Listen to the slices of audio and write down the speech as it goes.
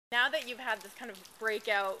Now that you've had this kind of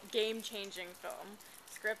breakout, game-changing film,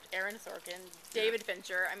 script Aaron Sorkin, David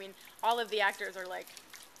Fincher, I mean, all of the actors are like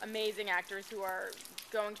amazing actors who are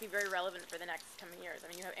going to be very relevant for the next coming years. I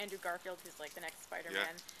mean, you have Andrew Garfield, who's like the next Spider-Man.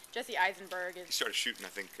 Yeah. Jesse Eisenberg is... He started shooting, I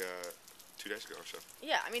think, 2 days ago or so.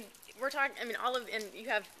 Yeah, I mean, we're talking, I mean, and you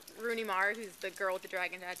have Rooney Mara, who's the girl with the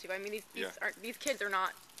dragon tattoo. I mean, these kids are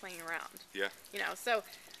not playing around. Yeah. You know, so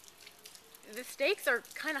the stakes are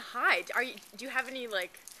kind of high. Do you have any,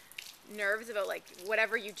 like, nerves about, like,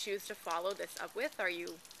 whatever you choose to follow this up with? Are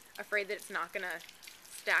you afraid that it's not going to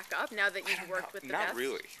stack up now that you've worked with the best? Not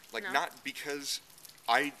really. Like, no? Not because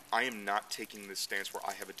I am not taking this stance where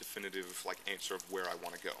I have a definitive, like, answer of where I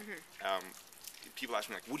want to go. Mm-hmm. People ask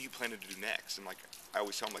me, like, what do you plan to do next? And, like, I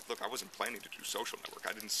always tell them, like, look, I wasn't planning to do Social Network.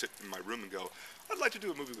 I didn't sit in my room and go, I'd like to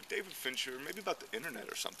do a movie with David Fincher, maybe about the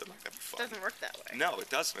internet or something like that. That'd be fun. It doesn't work that way. No, it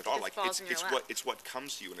doesn't at all. It like, it's what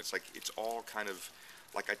comes to you, and it's like, it's all kind of,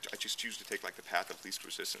 like, I just choose to take, like, the path of least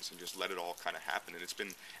resistance and just let it all kind of happen. And it's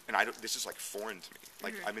been, and this is, like, foreign to me.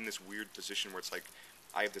 Like, I'm in this weird position where it's like,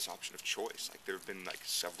 I have this option of choice. Like, there have been, like,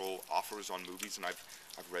 several offers on movies, and I've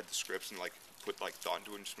read the scripts and, like, put, like, thought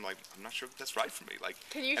into it, and just been like, I'm not sure if that's right for me. Like,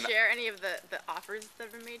 can you share any of the offers that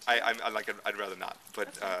have been made to you? I'd rather not,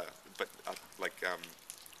 but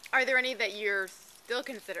are there any that you're still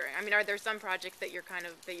considering? I mean, are there some projects that you're kind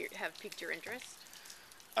of, have piqued your interest?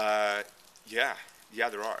 Yeah,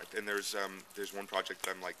 there are, and there's one project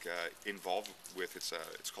that I'm like involved with.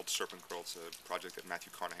 It's called Serpent Girl. It's a project that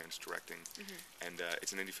Matthew Carnahan's directing, and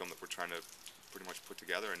it's an indie film that we're trying to pretty much put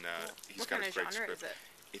together. And he's got a great script. Is it?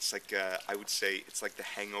 It's like I would say it's like The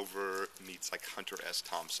Hangover meets like Hunter S.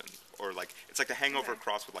 Thompson, or like it's like The Hangover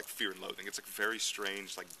crossed with like Fear and Loathing. It's like very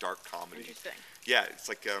strange, like dark comedy. Interesting. Yeah, it's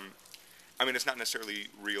like I mean, it's not necessarily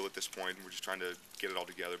real at this point, and we're just trying to get it all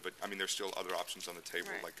together. But I mean, there's still other options on the table.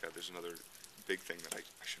 Right. Like there's another big thing that I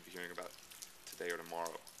should be hearing about today or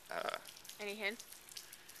tomorrow. Any hints?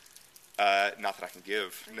 Not that I can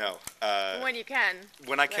give. No. When you can.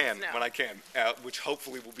 When I can. Which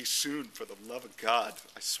hopefully will be soon. For the love of God,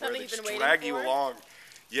 I swear they just drag you along.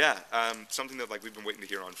 Yeah. Something that like we've been waiting to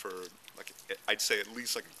hear on for like I'd say at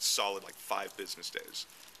least like solid like 5 business days.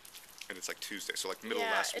 And it's like Tuesday, so like middle of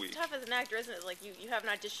last week. Yeah, it's tough as an actor, isn't it? Like you have an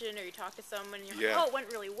audition or you talk to someone and you're like, oh, it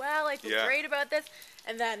went really well. I feel great about this,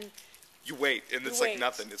 and then. You wait, and it's like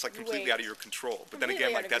nothing. It's like completely out of your control. But then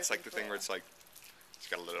again, like that's like the thing where it's like, you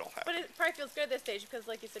just gotta let it all happen. But it probably feels good at this stage because,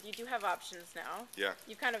 like you said, you do have options now. Yeah.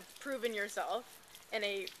 You've kind of proven yourself in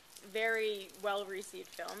a very well-received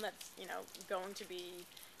film that's, going to be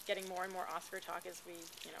getting more and more Oscar talk as we,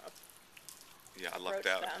 Yeah, I lucked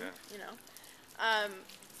out. Them,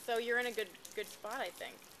 so you're in a good spot, I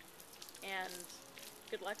think. And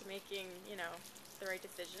good luck making, the right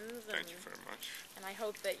decisions. Thank you very much. And I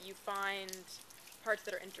hope that you find parts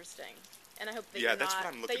that are interesting. And I hope that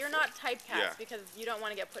you're not typecast because you don't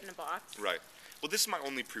want to get put in a box. Right. Well, this is my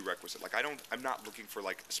only prerequisite. Like, I'm not looking for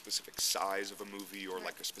like a specific size of a movie or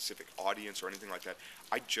like a specific audience or anything like that.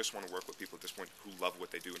 I just want to work with people at this point who love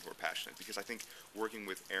what they do and who are passionate. Because I think working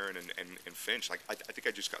with Aaron and Finch, like I think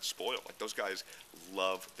I just got spoiled. Like those guys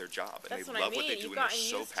love their job and they love what they do and they're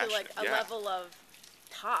so passionate. You've gotten used to like a level of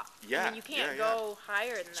top. Yeah. I mean, you can't go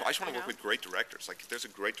higher than that. So I just want to work with great directors. Like, if there's a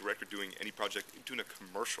great director doing any project, doing a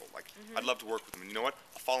commercial, like, I'd love to work with him. And you know what?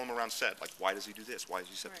 I'll follow him around set. Like, why does he do this? Why does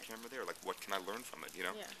he set the camera there? Like, what can I learn from it,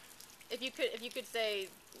 Yeah. If you could say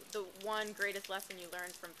the one greatest lesson you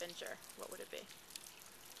learned from Fincher, what would it be?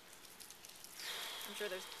 I'm sure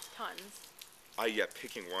there's tons.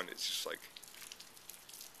 Picking one, it's just like,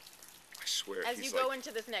 I swear. As you go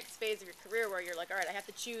into this next phase of your career where you're like, all right, I have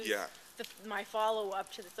to choose my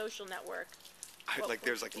follow-up to the Social Network.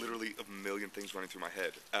 There's like literally a million things running through my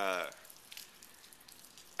head.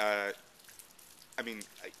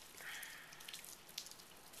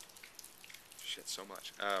 Shit, so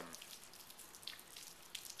much.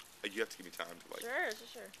 You have to give me time to like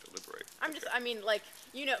deliberate.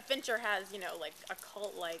 Fincher has, like a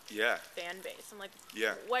cult-like fan base. I'm like,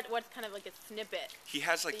 what's kind of like a snippet? He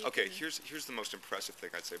has like, here's the most impressive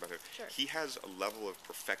thing I'd say about him. Sure. He has a level of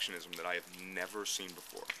perfectionism that I have never seen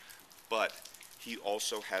before, but he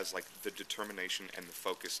also has like the determination and the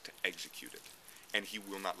focus to execute it, and he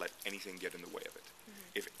will not let anything get in the way of it.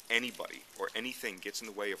 If anybody or anything gets in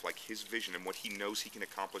the way of like his vision and what he knows he can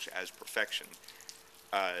accomplish as perfection,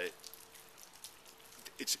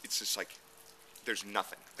 it's just like there's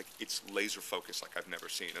nothing. Like it's laser focused like I've never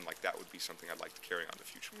seen, and like that would be something I'd like to carry on to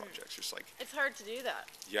future projects. Just like it's hard to do that.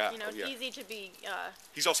 Yeah, it's easy to be.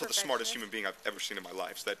 He's also the smartest human being I've ever seen in my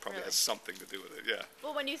life, so that probably has something to do with it. Yeah.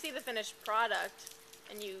 Well, when you see the finished product,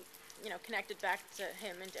 and you connected back to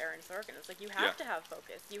him and to Aaron Sorkin. It's like you have Yeah. to have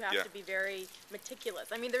focus. You have Yeah. to be very meticulous.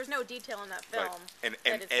 I mean, there's no detail in that Right. film. And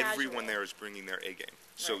that is everyone casual. there is bringing their A game.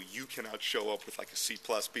 So Right. you cannot show up with like a C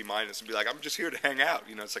plus, B minus, and be like, I'm just here to hang out.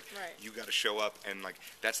 It's like Right. you got to show up, and like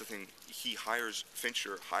that's the thing.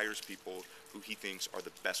 Fincher hires people who he thinks are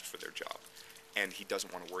the best for their job, and he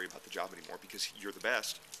doesn't want to worry about the job anymore because you're the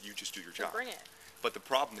best. You just do your So job. bring it. But the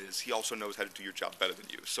problem is he also knows how to do your job better than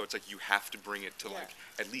you. So it's like you have to bring it to Yeah. like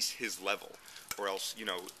at least his level, or else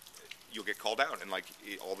you'll get called out, and like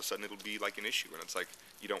all of a sudden it'll be like an issue, and it's like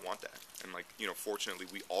you don't want that. And like fortunately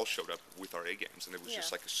we all showed up with our A games, and it was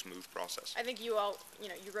just Yeah. like a smooth process. I think you all,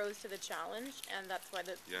 you rose to the challenge, and that's why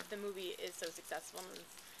Yeah. the movie is so successful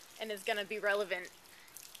and is going to be relevant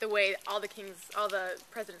the way all the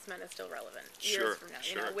President's Men is still relevant years Sure, from now.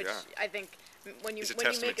 sure, Which yeah. I think when you It's a when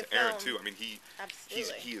you testament make a to Aaron film, too. I mean, he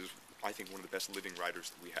absolutely. is I think one of the best living writers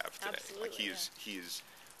that we have today. Absolutely, like he is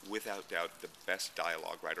without doubt the best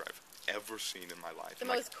dialogue writer I've ever seen in my life. the And,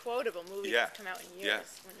 like, most quotable movie Yeah, that's come out in years. yeah.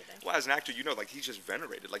 When you think. Well, as an actor, like he's just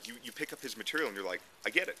venerated. Like you pick up his material and you're like, I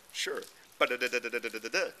get it, sure. But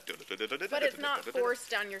But it's not forced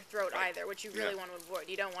down your throat Right. either, which you really Yeah. want to avoid.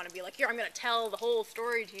 You don't want to be like, here, I'm going to tell the whole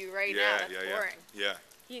story to you right now. Yeah, That's yeah, boring.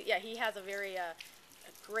 yeah. He has a very a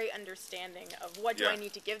great understanding of what do Yeah. I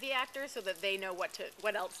need to give the actor so that they know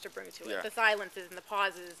what else to bring to it. Yeah. The silences and the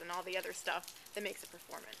pauses and all the other stuff that makes a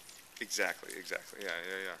performance. Exactly. Yeah.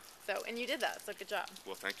 So, and you did that, so good job.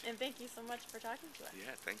 Well, thank you. And thank you so much for talking to us.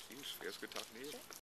 Yeah, thank you. It was good talking to you. Sure.